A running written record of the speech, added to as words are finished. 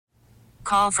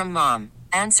call from mom.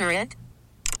 Answer it.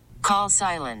 Call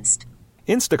silenced.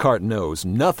 Instacart knows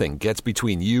nothing gets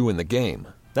between you and the game.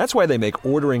 That's why they make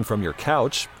ordering from your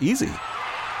couch easy.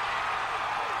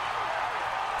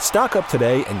 Stock up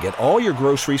today and get all your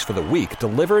groceries for the week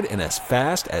delivered in as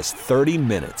fast as 30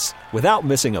 minutes without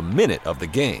missing a minute of the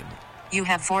game. You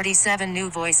have 47 new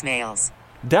voicemails.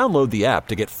 Download the app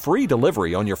to get free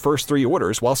delivery on your first 3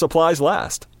 orders while supplies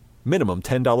last. Minimum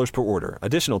 $10 per order.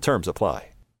 Additional terms apply.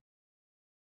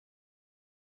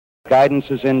 Guidance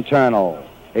is internal.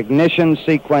 Ignition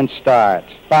sequence starts.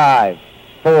 5,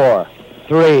 4,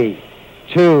 3,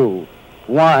 2,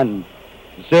 1,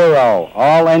 0.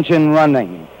 All engine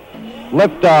running.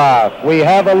 Liftoff. We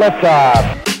have a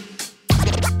liftoff.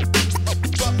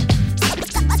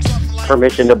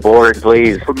 Permission to board,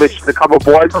 please. Permission to come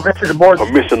aboard. Permission to board.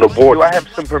 Permission to board. Do I have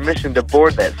some permission to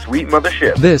board that sweet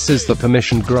mothership? This is the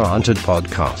Permission Granted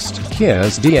podcast.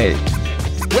 Here's DA.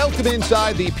 Welcome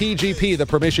inside the PGP, the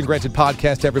Permission Granted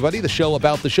podcast, everybody. The show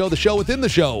about the show within the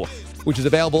show, which is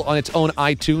available on its own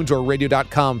iTunes or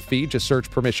radio.com feed. Just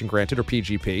search Permission Granted or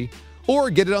PGP. Or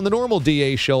get it on the normal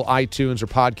DA show iTunes or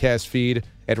podcast feed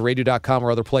at radio.com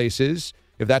or other places,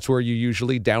 if that's where you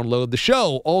usually download the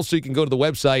show. Also, you can go to the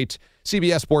website,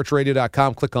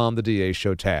 cbssportsradio.com, click on the DA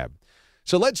show tab.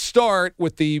 So let's start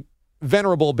with the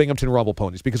venerable Binghamton Rumble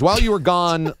Ponies, because while you were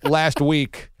gone last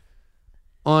week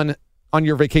on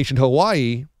your vacation to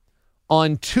Hawaii,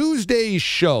 on Tuesday's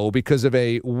show, because of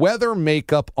a weather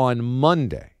makeup on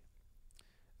Monday,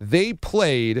 they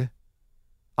played,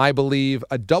 I believe,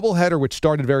 a doubleheader which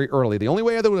started very early. The only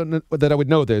way that I would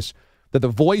know this, that the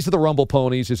voice of the Rumble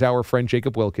Ponies is our friend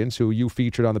Jacob Wilkins, who you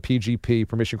featured on the PGP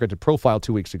Permission Granted profile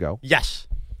 2 weeks ago. Yes.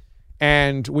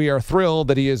 And we are thrilled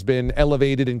that he has been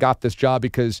elevated and got this job,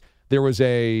 because there was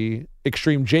a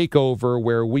Extreme Jakeover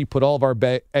where we put all of our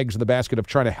eggs in the basket of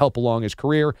trying to help along his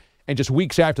career. And just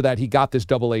weeks after that, he got this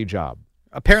double-A job.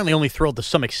 Apparently only thrilled to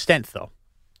some extent, though.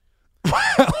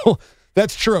 Well,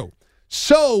 that's true.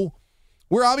 So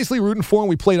we're obviously rooting for him.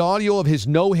 We played audio of his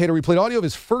no-hitter. We played audio of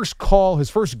his first call, his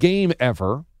first game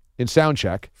ever in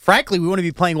Soundcheck. Frankly, we want to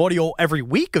be playing audio every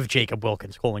week of Jacob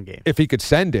Wilkins calling games. If he could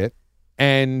send it.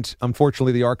 And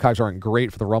unfortunately, the archives aren't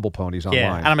great for the Rumble Ponies online.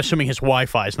 Yeah, and I'm assuming his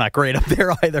Wi-Fi is not great up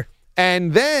there either.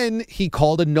 And then he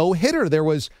called a no-hitter. There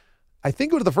was, I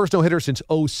think it was the first no-hitter since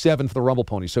 2007 for the Rumble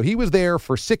Ponies. So he was there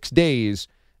for 6 days.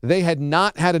 They had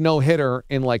not had a no-hitter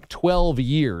in like 12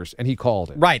 years, and he called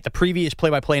it. Right. The previous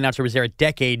play-by-play announcer was there a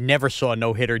decade, never saw a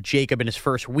no-hitter. Jacob, in his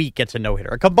first week, gets a no-hitter,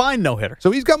 a combined no-hitter. So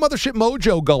he's got Mothership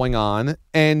Mojo going on,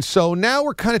 and so now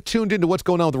we're kind of tuned into what's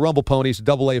going on with the Rumble Ponies, a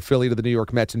double-A affiliate of the New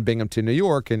York Mets in Binghamton, New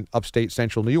York, and upstate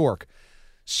central New York.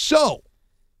 So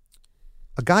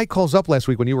a guy calls up last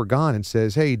week when you were gone and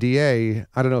says, hey, DA,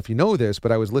 I don't know if you know this,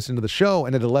 but I was listening to the show,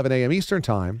 and at 11 a.m. Eastern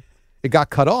time, it got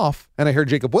cut off, and I heard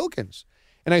Jacob Wilkins.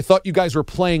 And I thought you guys were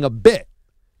playing a bit.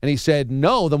 And he said,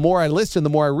 no, the more I listened, the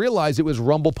more I realized it was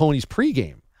Rumble Ponies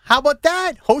pregame. How about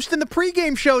that? Hosting the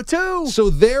pregame show, too. So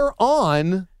they're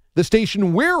on the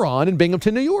station we're on in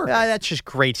Binghamton, New York. That's just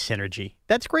great synergy.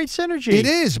 That's great synergy. It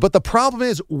is, but the problem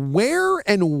is, where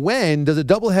and when does a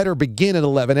doubleheader begin at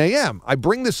 11 a.m.? I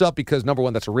bring this up because, number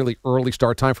one, that's a really early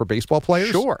start time for baseball players.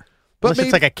 Sure. But Unless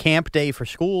it's like a camp day for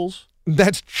schools.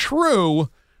 That's true,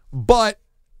 but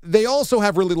they also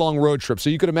have really long road trips. So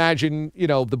you could imagine,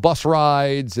 the bus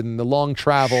rides and the long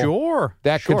travel. Sure.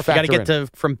 That could factor in. If you got to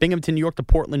get from Binghamton, New York to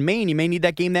Portland, Maine, you may need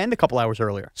that game to end a couple hours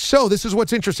earlier. So this is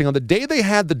what's interesting. On the day they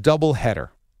had the doubleheader,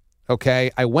 okay,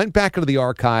 I went back into the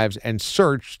archives and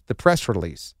searched the press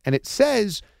release. And it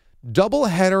says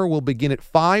doubleheader will begin at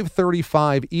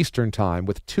 5:35 Eastern time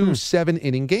with 2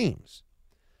 7-inning games.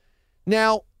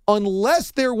 Now,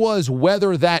 unless there was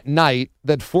weather that night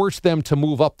that forced them to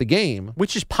move up the game.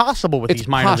 Which is possible with these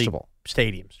minor league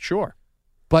stadiums. Sure.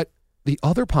 But the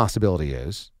other possibility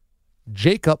is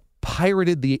Jacob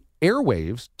pirated the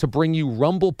airwaves to bring you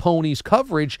Rumble Ponies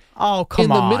coverage in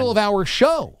the middle of our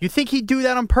show. You think he'd do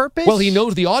that on purpose? Well, he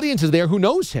knows the audience is there who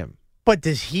knows him. But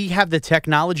does he have the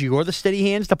technology or the steady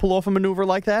hands to pull off a maneuver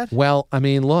like that? Well, I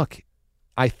mean, look,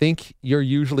 I think you're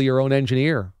usually your own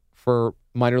engineer for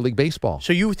minor league baseball.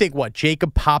 So you think what?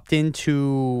 Jacob popped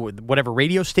into whatever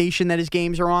radio station that his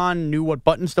games are on, knew what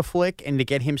buttons to flick, and to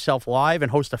get himself live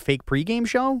and host a fake pregame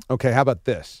show? Okay, how about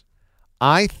this?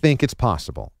 I think it's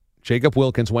possible. Jacob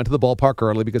Wilkins went to the ballpark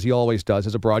early because he always does.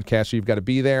 As a broadcaster, you've got to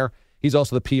be there. He's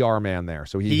also the PR man there.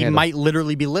 So he might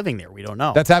literally be living there. We don't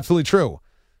know. That's absolutely true.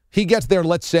 He gets there,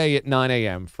 let's say, at 9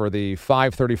 a.m. for the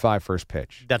 5:35 first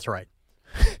pitch. That's right.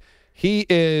 He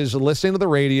is listening to the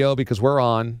radio because we're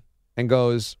on and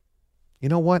goes, you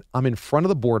know what? I'm in front of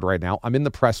the board right now. I'm in the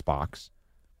press box.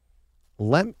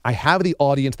 I have the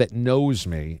audience that knows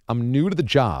me. I'm new to the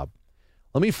job.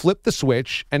 Let me flip the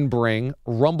switch and bring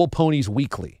Rumble Ponies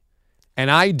Weekly. And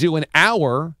I do an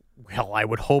hour. Well, I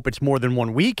would hope it's more than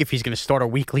 1 week if he's going to start a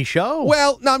weekly show.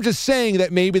 Well, no, I'm just saying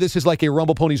that maybe this is like a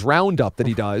Rumble Ponies roundup that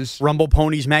he does. Rumble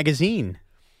Ponies Magazine.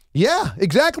 Yeah,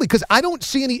 exactly, because I don't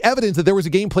see any evidence that there was a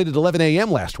game played at 11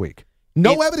 a.m. last week.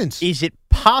 No evidence. Is it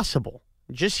possible,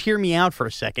 just hear me out for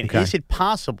a second, Okay. Is it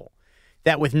possible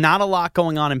that with not a lot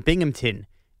going on in Binghamton,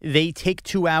 they take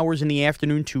 2 hours in the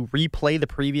afternoon to replay the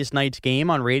previous night's game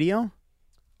on radio?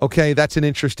 Okay, that's an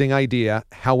interesting idea.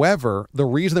 However, the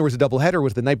reason there was a doubleheader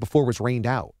was the night before was rained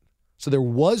out. So there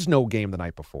was no game the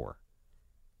night before.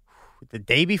 The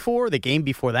day before? The game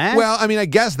before that? Well, I mean, I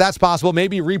guess that's possible.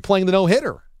 Maybe replaying the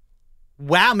no-hitter.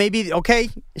 Wow, maybe, okay.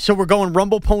 So we're going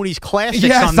Rumble Ponies Classics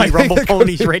Yes, on the I think Rumble it could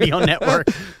Ponies be. Radio Network.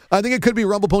 I think it could be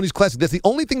Rumble Ponies Classic. That's the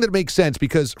only thing that makes sense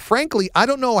because, frankly, I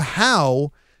don't know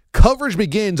how coverage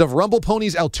begins of Rumble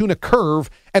Ponies Altoona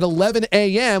Curve at 11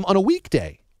 a.m. on a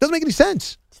weekday. Doesn't make any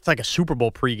sense. It's like a Super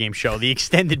Bowl pregame show, the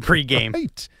extended pregame.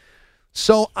 Right.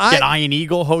 So Get Ian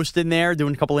Eagle hosting there,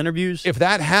 doing a couple interviews. If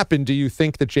that happened, do you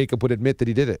think that Jacob would admit that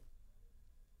he did it?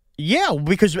 Yeah,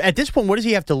 because at this point, what does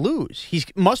he have to lose? He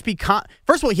must be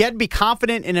first of all, he had to be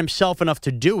confident in himself enough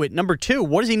to do it. Number two,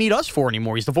 what does he need us for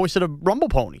anymore? He's the voice of the Rumble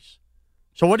Ponies.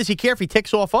 So what does he care if he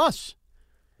ticks off us?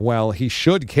 Well, he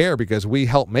should care because we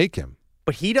helped make him.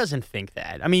 But he doesn't think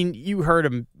that. I mean, you heard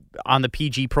him on the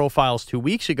PG Profiles 2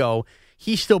 weeks ago.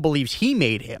 He still believes he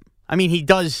made him. I mean, he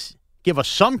does give us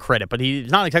some credit, but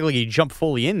he's not exactly he jumped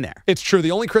fully in there. It's true.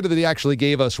 The only credit that he actually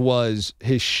gave us was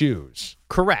his shoes.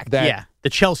 Correct. Yeah. The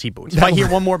Chelsea boots. If I hear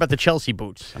one more about the Chelsea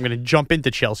boots, I'm going to jump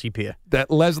into Chelsea Pier. That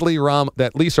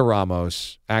Lisa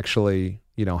Ramos actually,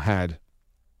 had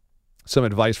some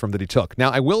advice from that he took. Now,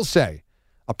 I will say,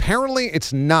 apparently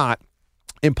it's not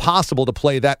impossible to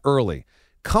play that early.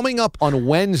 Coming up on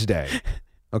Wednesday,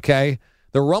 okay,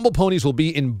 the Rumble Ponies will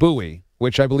be in Bowie,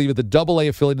 which I believe is the AA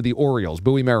affiliate of the Orioles,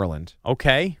 Bowie, Maryland.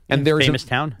 Okay. And there's famous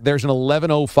town. There's an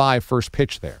 11:05 first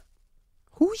pitch there.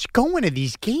 Who's going to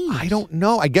these games? I don't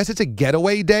know. I guess it's a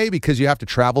getaway day because you have to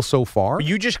travel so far.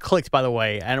 You just clicked, by the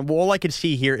way, and all I can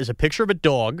see here is a picture of a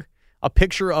dog, a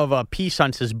picture of a peace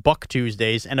sign that says Buck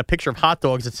Tuesdays, and a picture of hot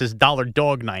dogs that says Dollar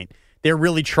Dog Night. They're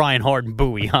really trying hard in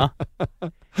Bowie, huh?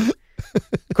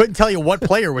 Couldn't tell you what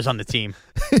player was on the team.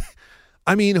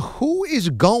 I mean, who is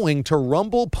going to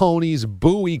Rumble Ponies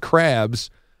Bowie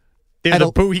Crabs? They're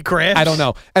the Bowie Crabs? I don't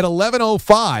know. At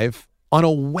 11:05 on a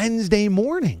Wednesday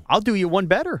morning. I'll do you one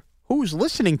better. Who's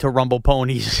listening to Rumble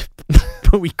Ponies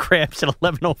Bowie Crabs at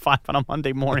 11:05 on a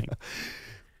Monday morning?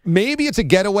 Maybe it's a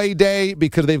getaway day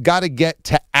because they've got to get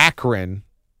to Akron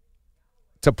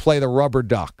to play the Rubber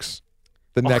Ducks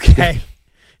the next day.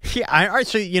 Yeah, all right,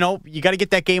 so, you got to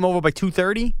get that game over by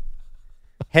 2:30.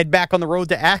 Head back on the road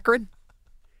to Akron.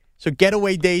 So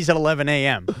getaway days at 11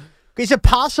 a.m. Is it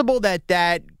possible that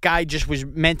that guy just was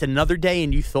meant another day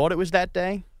and you thought it was that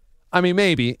day? I mean,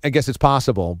 maybe. I guess it's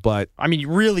possible, but... I mean,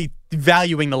 really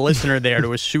valuing the listener there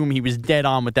to assume he was dead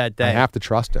on with that day. I have to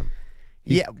trust him.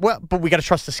 Yeah, well, but we got to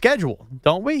trust the schedule,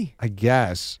 don't we? I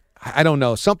guess. I don't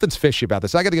know. Something's fishy about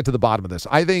this. I got to get to the bottom of this.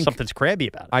 I think something's crabby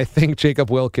about it. I think Jacob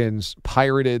Wilkins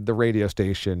pirated the radio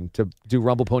station to do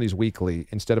Rumble Ponies Weekly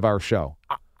instead of our show.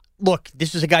 Look,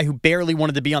 this is a guy who barely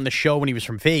wanted to be on the show when he was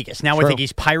from Vegas. Now True. I think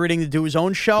he's pirating to do his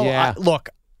own show. Yeah.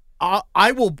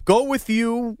 I will go with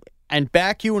you and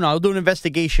back you, and I'll do an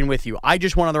investigation with you. I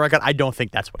just want on the record, I don't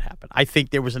think that's what happened. I think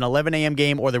there was an 11 a.m.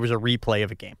 game or there was a replay of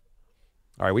a game.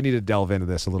 All right, we need to delve into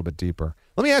this a little bit deeper.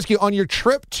 Let me ask you, on your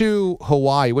trip to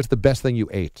Hawaii, what's the best thing you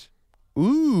ate?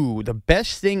 Ooh, the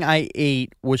best thing I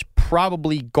ate was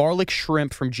probably garlic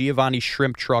shrimp from Giovanni's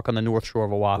Shrimp Truck on the North Shore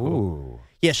of Oahu. Ooh.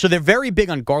 Yeah, so they're very big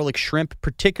on garlic shrimp,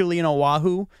 particularly in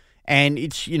Oahu. And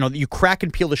it's, you crack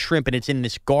and peel the shrimp, and it's in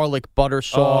this garlic butter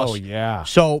sauce. Oh, yeah.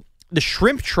 So the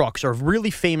shrimp trucks are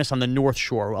really famous on the North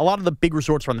Shore. A lot of the big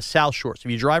resorts are on the South Shore. So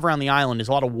if you drive around the island, there's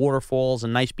a lot of waterfalls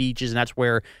and nice beaches, and that's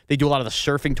where they do a lot of the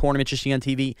surfing tournaments you see on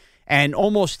TV. And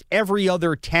almost every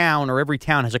other town or every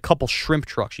town has a couple shrimp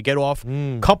trucks. You get off,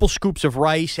 couple scoops of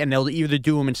rice, and they'll either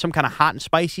do them in some kind of hot and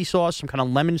spicy sauce, some kind of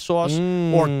lemon sauce,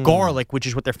 or garlic, which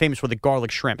is what they're famous for, the garlic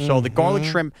shrimp. So the garlic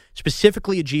shrimp,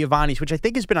 specifically at Giovanni's, which I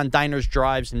think has been on Diners,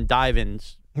 Drives, and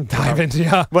Dive-Ins. Dive-Ins,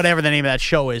 yeah. Whatever the name of that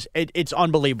show is. It's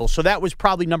unbelievable. So that was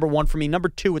probably number one for me. Number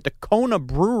two, at the Kona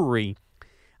Brewery,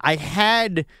 I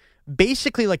had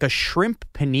basically like a shrimp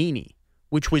panini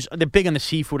which was they're big on the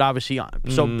seafood, obviously.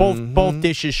 So both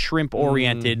dishes shrimp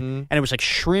oriented, and it was like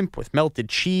shrimp with melted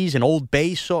cheese and Old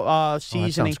Bay seasoning.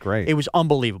 that sounds great. It was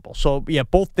unbelievable. So yeah,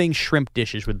 both things shrimp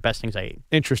dishes were the best things I ate.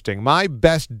 Interesting. My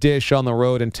best dish on the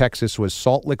road in Texas was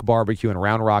Salt Lick Barbecue in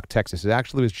Round Rock, Texas. It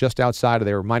actually was just outside of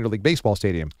their minor league baseball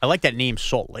stadium. I like that name,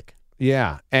 Salt Lick.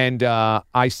 Yeah, and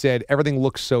I said everything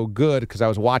looks so good because I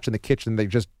was watching the kitchen.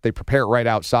 They prepare it right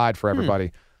outside for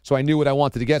everybody. So I knew what I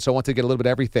wanted to get. So I wanted to get a little bit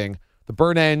of everything. The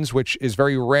burnt ends, which is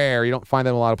very rare, you don't find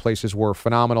them in a lot of places, were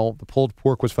phenomenal. The pulled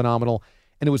pork was phenomenal,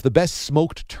 and it was the best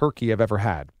smoked turkey I've ever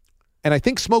had. And I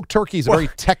think smoked turkey is a very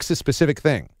Texas-specific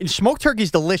thing. And smoked turkey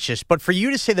is delicious, but for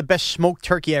you to say the best smoked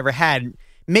turkey I ever had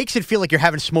makes it feel like you're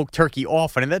having smoked turkey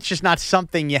often, and that's just not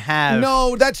something you have.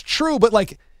 No, that's true, but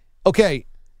okay,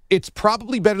 it's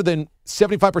probably better than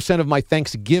 75% of my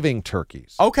Thanksgiving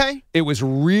turkeys. Okay. It was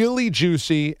really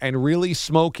juicy and really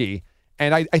smoky,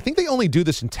 and I think they only do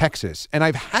this in Texas. And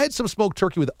I've had some smoked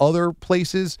turkey with other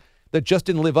places that just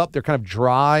didn't live up. They're kind of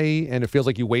dry, and it feels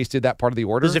like you wasted that part of the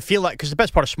order. Does it feel like, because the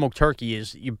best part of smoked turkey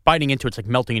is you're biting into it, it's like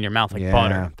melting in your mouth like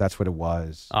butter. Yeah, that's what it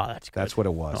was. Oh, that's good. That's what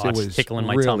it was. Oh, It it's was tickling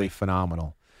my really tummy.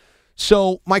 phenomenal.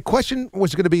 So my question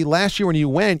was going to be, last year when you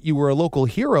went, you were a local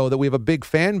hero, that we have a big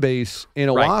fan base in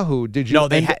Right. Oahu. Did you? No,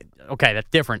 they had, okay, that's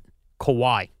different.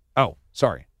 Kauai. Oh,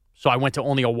 sorry. So I went to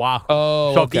only Oahu.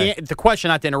 Oh, so okay. the question,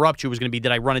 not to interrupt you, was going to be,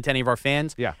 did I run into any of our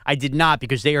fans? Yeah. I did not,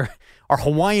 because our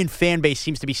Hawaiian fan base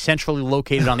seems to be centrally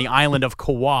located on the island of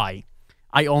Kauai.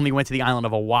 I only went to the island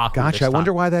of Oahu. Gosh, I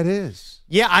wonder why that is.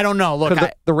 Yeah, I don't know. Look,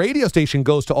 the radio station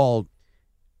goes to all.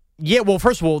 Yeah, well,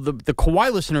 first of all, the Kauai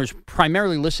listeners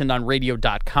primarily listened on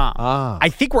radio.com. I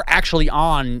think we're actually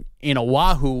on in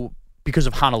Oahu because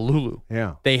of Honolulu.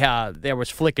 Yeah. There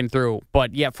was flicking through.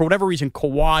 But yeah, for whatever reason,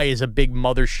 Kauai is a big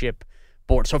mothership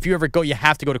board. So if you ever go, you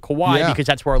have to go to Kauai because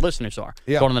that's where our listeners are.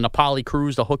 Yeah. Go on the Nepali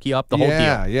cruise, they'll hook you up, the whole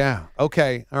deal. Yeah.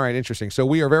 Okay. All right. Interesting. So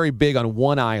we are very big on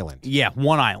one island. Yeah,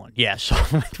 one island. Yeah, so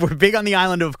we're big on the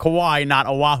island of Kauai, not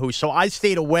Oahu. So I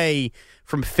stayed away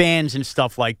from fans and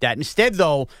stuff like that. Instead,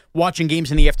 though, watching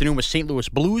games in the afternoon with St. Louis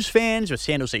Blues fans, with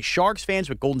San Jose Sharks fans,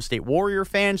 with Golden State Warrior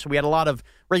fans. So we had a lot of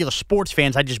regular sports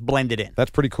fans. I just blended in.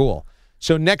 That's pretty cool.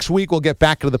 So next week we'll get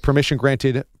back to the permission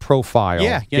granted profile.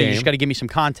 Yeah, game. you just got to give me some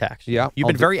context. Yeah, You've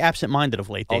been very absent-minded of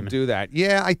late, Damon. I'll do that.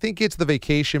 Yeah, I think it's the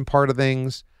vacation part of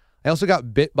things. I also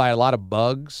got bit by a lot of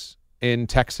bugs in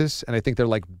Texas, and I think they're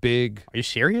like big. Are you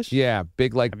serious? Yeah,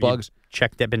 big like bugs.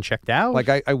 Been checked out? Like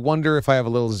I wonder if I have a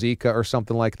little Zika or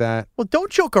something like that. Well, don't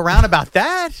joke around about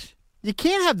that. You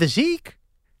can't have the Zeke.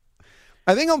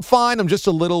 I think I'm fine. I'm just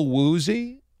a little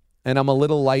woozy, and I'm a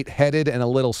little lightheaded and a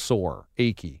little sore,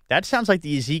 achy. That sounds like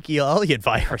the Ezekiel Elliott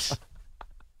virus.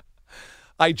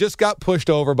 I just got pushed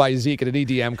over by Zeke at an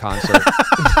EDM concert.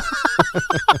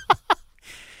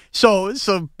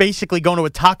 So basically going to a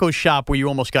taco shop where you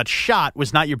almost got shot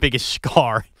was not your biggest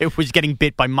scar. It was getting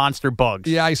bit by monster bugs.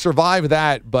 Yeah, I survived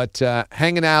that, but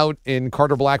hanging out in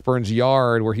Carter Blackburn's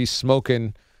yard where he's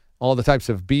smoking all the types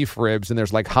of beef ribs and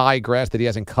there's like high grass that he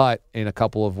hasn't cut in a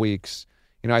couple of weeks.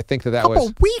 You know, I think that couple was...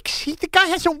 of weeks? The guy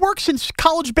hasn't worked since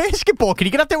college basketball. Can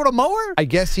you get up there with a mower? I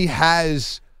guess he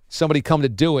has somebody come to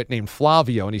do it named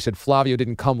Flavio, and he said Flavio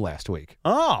didn't come last week.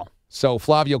 Oh. So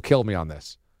Flavio killed me on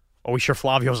this. Are we sure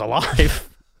Flavio's alive?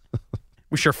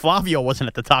 We sure Flavio wasn't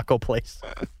at the taco place.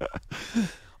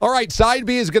 All right, Side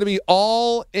B is going to be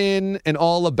all in and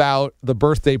all about the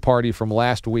birthday party from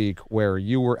last week where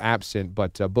you were absent,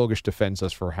 but Bogusch defends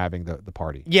us for having the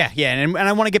party. Yeah, and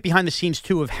I want to get behind the scenes,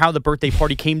 too, of how the birthday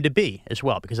party came to be as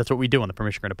well, because that's what we do on the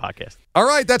Permission Granted podcast. All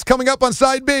right, that's coming up on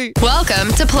Side B. Welcome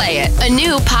to Play It, a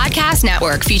new podcast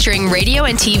network featuring radio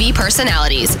and TV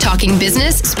personalities talking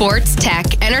business, sports,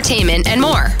 tech, entertainment, and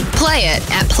more. Play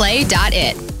it at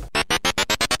play.it.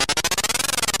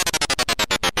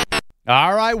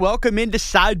 All right, welcome into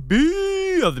Side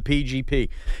B of the PGP.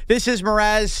 This is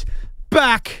Mraz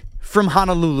back from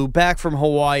Honolulu, back from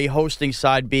Hawaii, hosting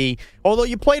Side B. Although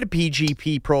you played a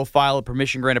PGP profile, a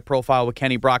Permission Granted profile with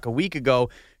Kenny Brock a week ago,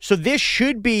 so this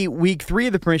should be week 3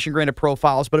 of the Permission Granted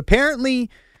profiles, but apparently,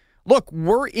 look,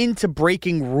 we're into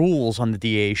breaking rules on the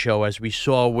DA show, as we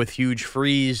saw with Huge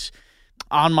Freeze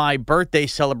on my birthday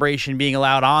celebration being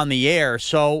allowed on the air.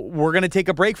 So we're going to take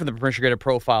a break from the Permission Granted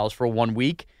profiles for 1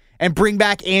 week and bring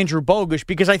back Andrew Bogusch,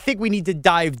 because I think we need to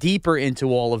dive deeper into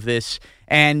all of this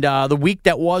and the week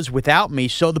that was without me.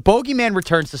 So the Bogeyman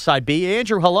returns to Side B.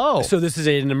 Andrew, hello. So this is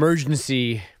an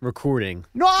emergency recording.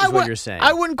 No, what you're saying.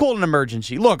 I wouldn't call it an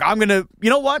emergency. Look, I'm going to, you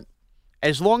know what?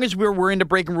 As long as we're into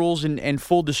breaking rules and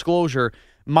full disclosure,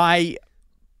 my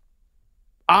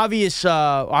Permission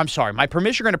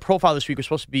Granted profile this week was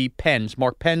supposed to be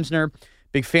Mark Pensner,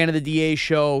 Big fan of the DA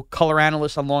show. Color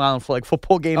analyst on Long Island Flag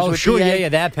football games. Oh, with sure. DA. Yeah,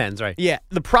 that pens, right. Yeah.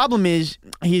 The problem is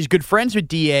he's good friends with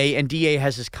DA, and DA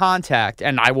has his contact.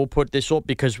 And I will put this up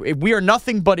because we are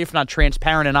nothing but, if not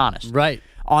transparent and honest. Right.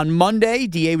 On Monday,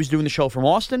 DA was doing the show from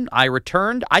Austin. I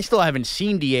returned. I still haven't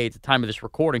seen DA at the time of this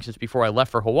recording since before I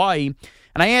left for Hawaii.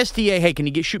 And I asked DA, hey, can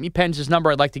you shoot me Pens'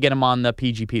 number? I'd like to get him on the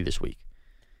PGP this week.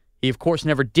 He, of course,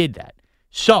 never did that.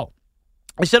 So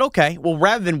I said, okay, well,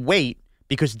 rather than wait,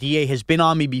 because DA has been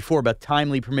on me before about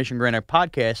timely permission granted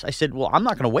podcasts, I said, well, I'm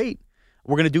not going to wait.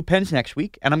 We're going to do Pens next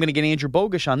week, and I'm going to get Andrew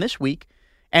Bogusch on this week.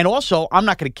 And also, I'm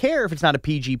not going to care if it's not a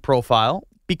PG profile,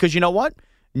 because you know what?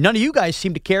 None of you guys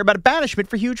seem to care about a banishment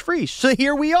for Huge Freeze. So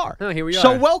here we are. Oh, here we are.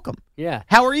 So welcome. Yeah.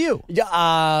 How are you?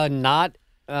 Not.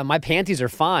 My panties are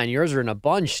fine. Yours are in a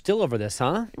bunch still over this,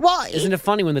 huh? Well, Isn't it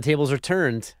funny when the tables are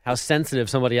turned, how sensitive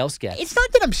somebody else gets? it's not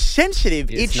that I'm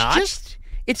sensitive. It's not? Just,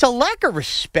 it's a lack of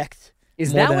respect.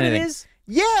 Is more that than what anything. it is?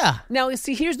 Yeah. Now,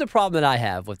 see, here's the problem that I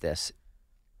have with this.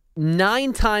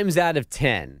 9 times out of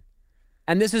 10,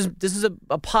 and this is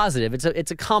a positive.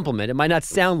 It's a compliment. It might not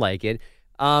sound like it.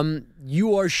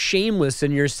 You are shameless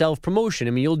in your self-promotion.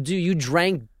 I mean, you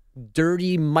drank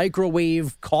dirty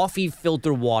microwave coffee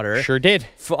filter water. Sure did.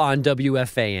 On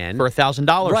WFAN. For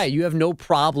 $1,000. Right. You have no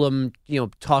problem,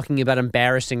 talking about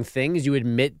embarrassing things. You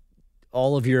admit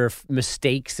all of your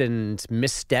mistakes and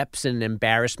missteps and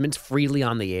embarrassments freely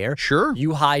on the air. Sure.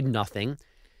 You hide nothing.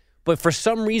 But for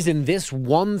some reason, this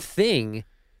one thing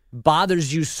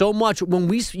bothers you so much. When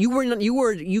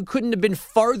you couldn't have been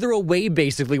farther away,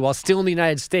 basically, while still in the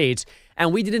United States,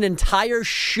 and we did an entire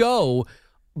show,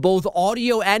 both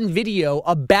audio and video,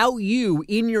 about you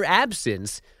in your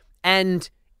absence, and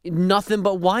nothing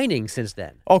but whining since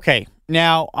then. Okay,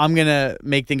 now I'm going to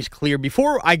make things clear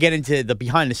before I get into the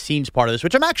behind-the-scenes part of this,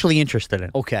 which I'm actually interested in.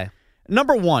 Okay.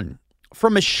 Number one,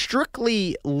 from a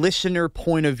strictly listener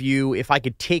point of view, if I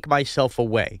could take myself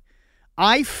away,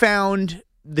 I found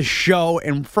the show,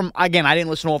 and I didn't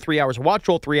listen to all 3 hours, watch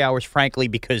all 3 hours, frankly,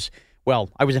 because, well,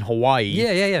 I was in Hawaii.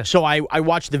 Yeah. So I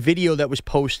watched the video that was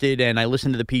posted, and I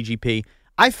listened to the PGP.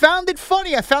 I found it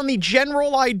funny. I found the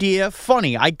general idea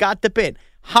funny. I got the bit.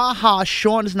 Ha,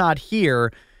 Sean's not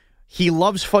here. He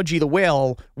loves Fudgy the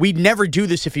Whale. We'd never do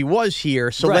this if he was here,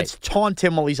 so Right. let's taunt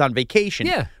him while he's on vacation.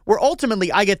 Yeah. Where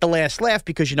ultimately I get the last laugh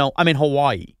because, I'm in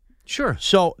Hawaii. Sure.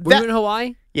 So Were you in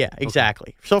Hawaii? Yeah,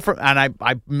 exactly. Okay. So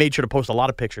I made sure to post a lot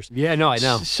of pictures. Yeah, no, I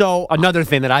know. So another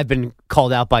thing that I've been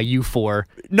called out by you for.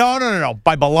 No.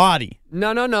 By Bilotti.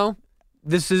 No.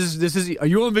 This is. Are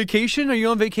you on vacation?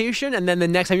 And then the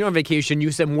next time you're on vacation,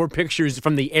 you sent more pictures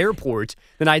from the airport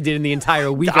than I did in the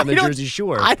entire week on the Jersey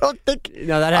Shore. I don't think.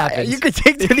 No, that happens. You could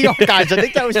take to the archives. I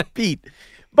think that was Pete.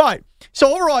 But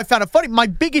so overall, I found it funny. My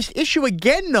biggest issue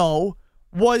again, though,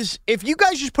 was if you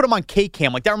guys just put them on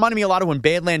K-Cam, like that reminded me a lot of when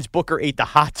Badlands Booker ate the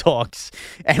hot dogs,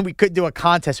 and we could do a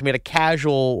contest, and we had a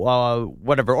casual,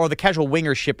 whatever, or the casual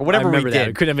winger ship, or whatever I remember we did. that.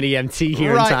 We couldn't have an EMT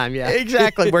here Right, in time, yeah.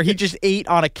 Exactly, where he just ate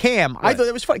on a cam. I Right. thought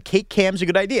that was funny. K-Cam's a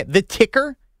good idea. The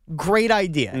ticker, great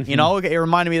idea. Mm-hmm. It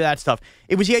reminded me of that stuff.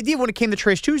 It was the idea when it came to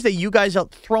Trash Tuesday, you guys are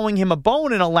throwing him a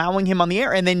bone and allowing him on the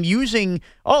air, and then using,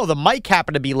 the mic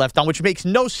happened to be left on, which makes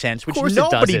no sense, which Of course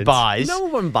nobody it doesn't. buys. No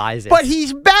one buys it. But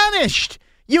he's banished.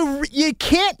 You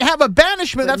can't have a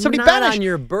banishment without somebody not banished. on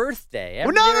your birthday.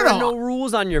 Well, no. There are no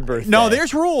rules on your birthday. No,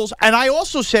 there's rules. And I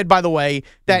also said, by the way,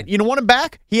 that you want him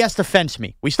back? He has to fence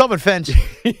me. We still haven't fenced.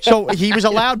 So he was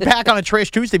allowed back on a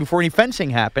Trash Tuesday before any fencing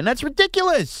happened. That's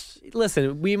ridiculous.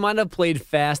 Listen, we might have played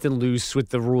fast and loose with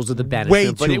the rules of the banishment.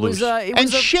 Way but too it was, loose. And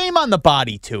shame on the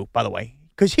body, too, by the way.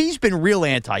 Because he's been real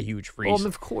anti-Huge Freeze. Well,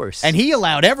 of course. And he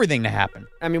allowed everything to happen.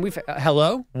 I mean, we've...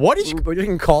 hello? What is... You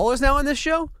can call us now on this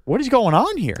show? What is going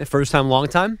on here? The first time, long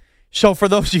time? So for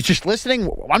those of you just listening,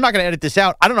 I'm not going to edit this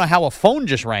out. I don't know how a phone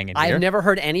just rang in here. I've never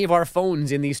heard any of our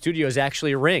phones in these studios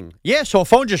actually ring. Yeah, so a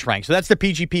phone just rang. So that's the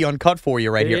PGP uncut for you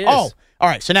right It here. is. Oh, all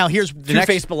right. So now here's the next...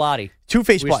 Two-Face Bilotti.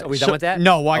 Two-Face Are Bilotti. we done with that?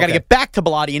 No, I got to Okay. get back to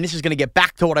Bilotti, and this is going to get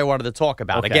back to what I wanted to talk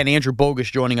about. Okay. Again, Andrew Bogusch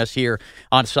joining us here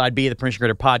on Side B of the Permission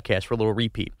Granted podcast for a little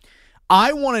repeat.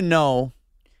 I want to know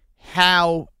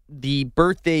how the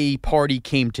birthday party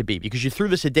came to be, because you threw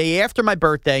this a day after my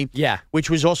birthday, Yeah. which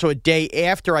was also a day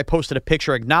after I posted a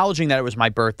picture acknowledging that it was my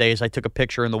birthday as I took a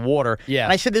picture in the water. Yeah.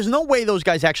 And I said, there's no way those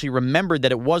guys actually remembered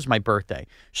that it was my birthday.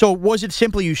 So was it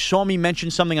simply you saw me mention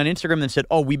something on Instagram and said,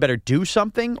 oh, we better do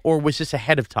something? Or was this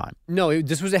ahead of time? No,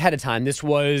 this was ahead of time. This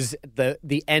was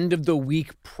the end of the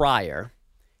week prior.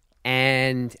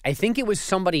 And I think it was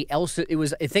somebody else.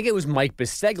 I think it was Mike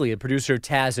Biseglia, producer of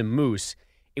Taz and Moose.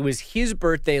 It was his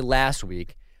birthday last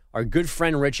week. Our good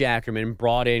friend Rich Ackerman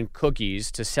brought in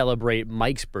cookies to celebrate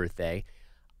Mike's birthday.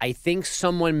 I think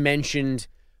someone mentioned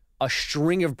a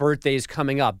string of birthdays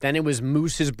coming up. Then it was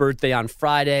Moose's birthday on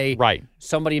Friday. Right.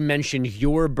 Somebody mentioned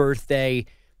your birthday.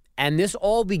 And this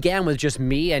all began with just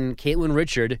me and Caitlin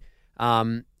Richard.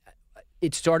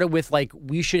 It started with, like,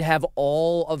 we should have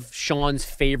all of Sean's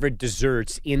favorite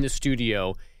desserts in the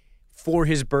studio for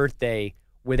his birthday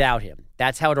without him.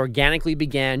 That's how it organically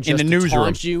began. Just in the newsroom.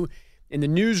 Taunt you in the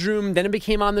newsroom. Then it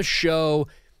became on the show.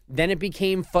 Then it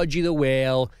became Fudgy the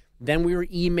Whale. Then we were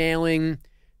emailing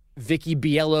Vicky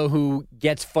Biello, who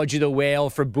gets Fudgy the Whale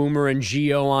for Boomer and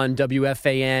Gio on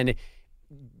WFAN.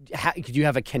 Could you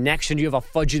have a connection? Do you have a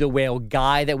Fudgy the Whale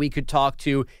guy that we could talk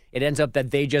to? It ends up that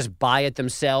they just buy it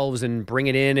themselves and bring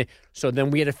it in. So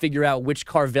then we had to figure out which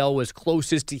Carvel was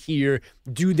closest to here.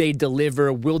 Do they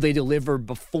deliver? Will they deliver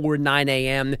before 9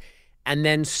 a.m.? And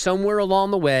then somewhere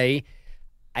along the way,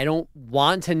 I don't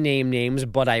want to name names,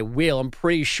 but I will. I'm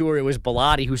pretty sure it was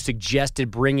Bilotti who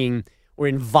suggested bringing or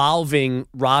involving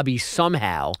Robbie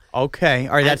somehow. Okay.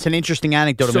 All right. That's an interesting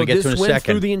anecdote I'm going to get to in a So this went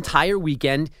second. through the entire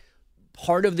weekend.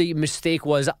 Part of the mistake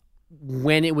was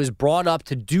when it was brought up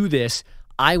to do this,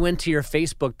 I went to your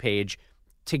Facebook page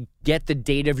to get the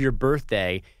date of your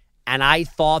birthday, and I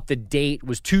thought the date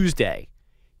was Tuesday,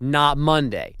 not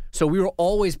Monday. So we were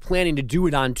always planning to do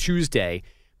it on Tuesday.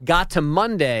 Got to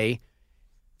Monday,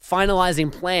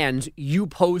 finalizing plans, you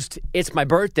post, it's my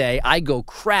birthday. I go,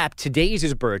 crap, today's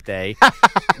his birthday.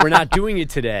 We're not doing it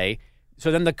today.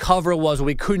 So then the cover was, well,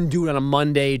 we couldn't do it on a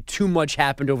Monday. Too much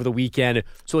happened over the weekend,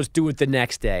 so let's do it the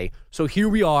next day. So here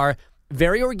we are,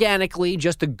 very organically,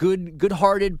 just a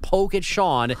good-hearted poke at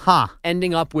Sean,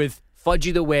 ending up with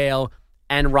Fudgy the Whale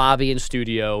and Robbie in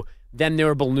studio. Then there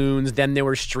were balloons. Then there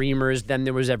were streamers. Then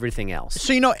there was everything else.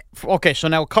 So, okay, so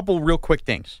now a couple real quick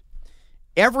things.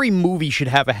 Every movie should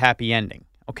have a happy ending,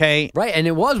 okay? Right, and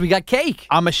it was. We got cake.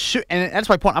 And that's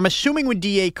my point. I'm assuming when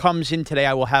DA comes in today,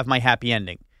 I will have my happy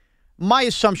ending. My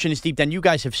assumption is deep down, you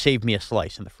guys have saved me a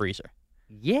slice in the freezer.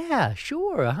 Yeah,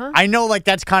 sure. I know,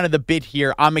 that's kind of the bit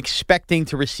here. I'm expecting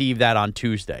to receive that on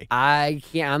Tuesday. I'm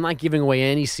not giving away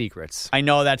any secrets. I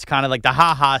know that's kind of like the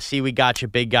ha-ha, see, we got you,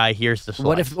 big guy, here's the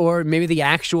slice. Or maybe the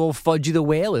actual Fudgy the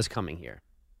Whale is coming here.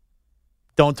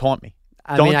 Don't taunt me.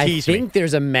 I Don't tease me. I think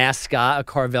there's a mascot, a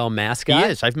Carvel mascot.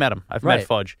 He is. I've met him. I've met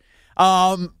Fudge.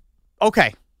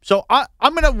 Okay. So I'm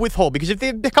going to withhold because if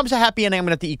there becomes a happy ending, I'm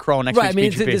going to have to eat crow next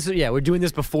week's PGP. We're doing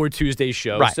this before Tuesday's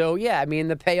show. Right. So,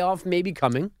 the payoff may be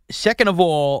coming. Second of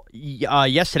all,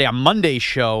 yesterday on Monday's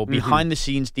show, behind the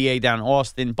scenes, DA down in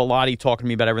Austin, Bilotti talking to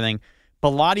me about everything.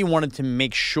 Bilotti wanted to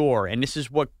make sure, and this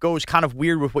is what goes kind of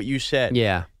weird with what you said,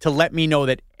 to let me know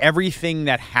that everything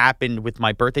that happened with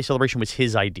my birthday celebration was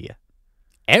his idea.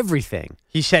 Everything.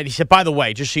 He said, by the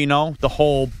way, just so you know, the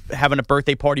whole having a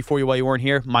birthday party for you while you weren't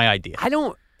here, my idea.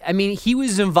 He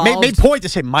was involved. Made point to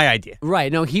say my idea.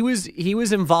 Right. No, he was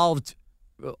involved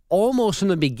almost from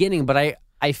the beginning, but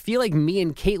I feel like me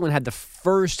and Caitlin had the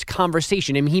first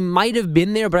conversation. I mean, he might have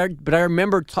been there, but I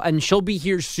remember, and she'll be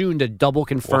here soon to double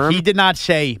confirm. Well, he did not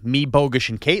say me, Bogusch,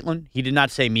 and Caitlin. He did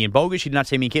not say me and Bogusch. He did not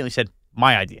say me and Caitlin. He said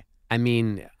my idea. I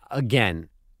mean, again,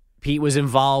 Pete was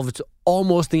involved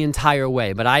almost the entire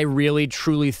way, but I really,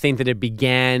 truly think that it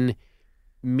began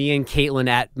me and Caitlin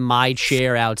at my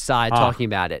chair outside talking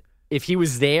about it. If he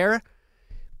was there,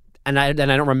 and I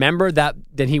don't remember that,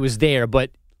 then he was there,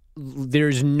 but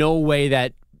there's no way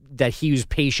that he was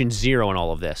patient zero in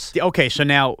all of this. Okay, so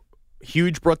now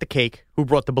Huge brought the cake. Who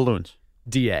brought the balloons?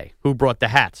 DA. Who brought the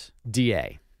hats?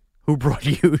 DA. Who brought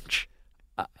Huge?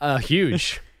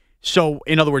 Huge. So,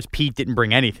 in other words, Pete didn't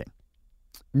bring anything.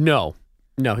 No,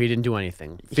 he didn't do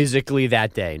anything physically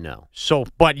that day. No. So,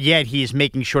 but yet he is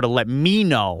making sure to let me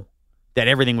know that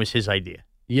everything was his idea.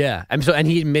 Yeah, and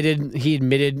he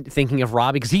admitted thinking of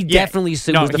Robbie because he definitely was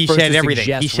the first he said to everything.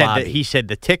 suggest He said Robbie. he said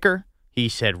the ticker. He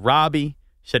said Robbie.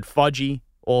 He said Fudgy.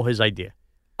 All his idea.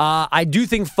 I do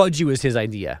think Fudgy was his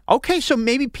idea. Okay, so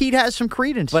maybe Pete has some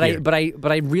credence. But here.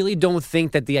 I really don't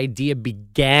think that the idea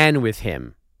began with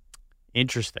him.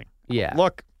 Interesting. Yeah.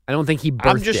 Look, I don't think he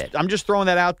birthed it. I'm just throwing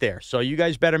that out there. So you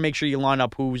guys better make sure you line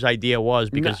up whose idea was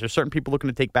because there's certain people looking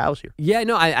to take bows here. Yeah,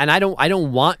 no, I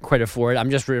don't want credit for it.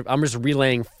 I'm just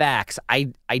relaying facts.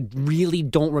 I really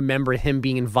don't remember him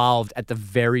being involved at the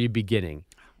very beginning.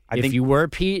 If you were,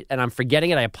 Pete, and I'm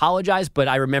forgetting it, I apologize. But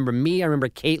I remember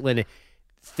Caitlin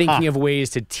thinking of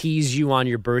ways to tease you on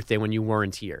your birthday when you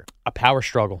weren't here. A power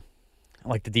struggle.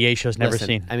 Like the DA show's never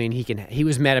seen. I mean, he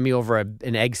was mad at me over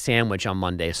an egg sandwich on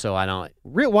Monday, so I don't.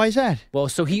 Why is that? Well,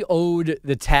 so he owed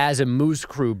the Taz and Moose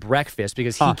crew breakfast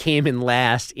because he came in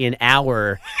last in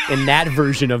that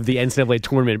version of the NCAA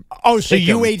tournament. Oh, so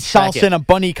you ate salsa in a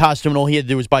bunny costume and all he had to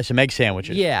do was buy some egg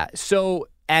sandwiches. Yeah, so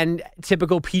And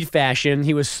typical Pete fashion,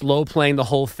 he was slow playing the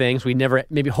whole thing, so we never,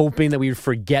 maybe hoping that we would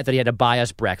forget that he had to buy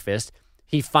us breakfast.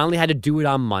 He finally had to do it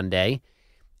on Monday,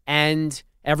 and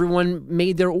everyone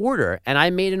made their order. And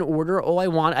I made an order.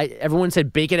 Everyone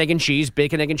said bacon, egg, and cheese,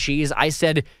 bacon, egg, and cheese. I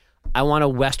said, I want a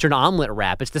Western omelet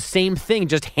wrap. It's the same thing,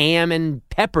 just ham and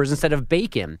peppers instead of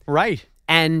bacon. Right.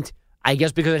 And I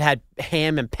guess because it had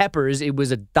ham and peppers, it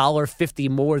was $1.50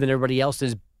 more than everybody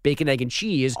else's bacon, egg, and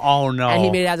cheese. Oh, no. And he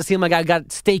made it out to seem like I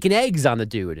got steak and eggs on the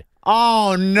dude.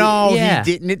 Oh, no, Yeah.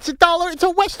 he didn't. It's $1. It's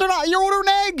a Western. You're ordering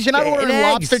eggs. You're not ordering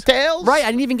lobster tails. Right. I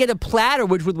didn't even get a platter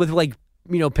with like,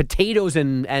 potatoes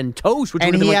and toast, which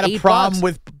And would have he been had like a problem $8.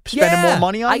 with spending more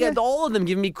money on I you? got all of them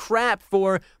giving me crap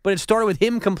but it started with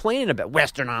him complaining about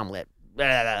Western omelet.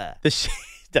 Blah.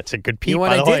 That's a good Pete, You know what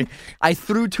by I the way. did? I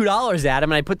threw $2 at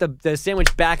him, and I put the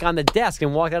sandwich back on the desk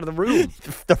and walked out of the room.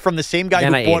 From the same guy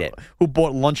Then I ate it. who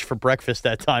bought lunch for breakfast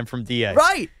that time from DA.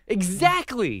 Right.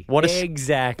 Exactly.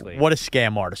 Exactly. What a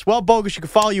scam artist. Well, Bogus, you can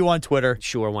follow you on Twitter.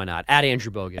 Sure, why not? At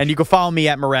Andrew Bogus. And you can follow me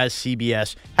at Mraz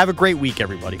CBS. Have a great week,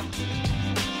 everybody.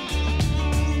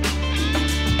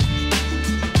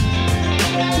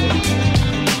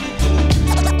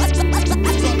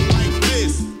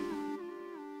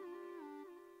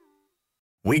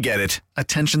 We get it.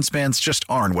 Attention spans just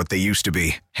aren't what they used to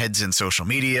be. Heads in social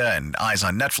media and eyes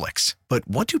on Netflix. But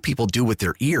what do people do with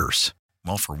their ears?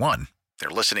 Well, for one, they're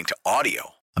listening to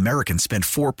audio. Americans spend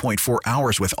 4.4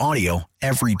 hours with audio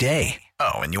every day.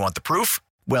 Oh, and you want the proof?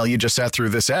 Well, you just sat through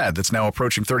this ad that's now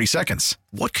approaching 30 seconds.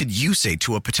 What could you say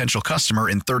to a potential customer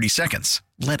in 30 seconds?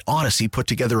 Let Odyssey put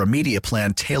together a media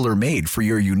plan tailor-made for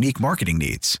your unique marketing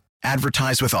needs.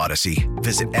 Advertise with Odyssey.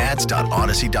 Visit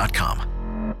ads.odyssey.com.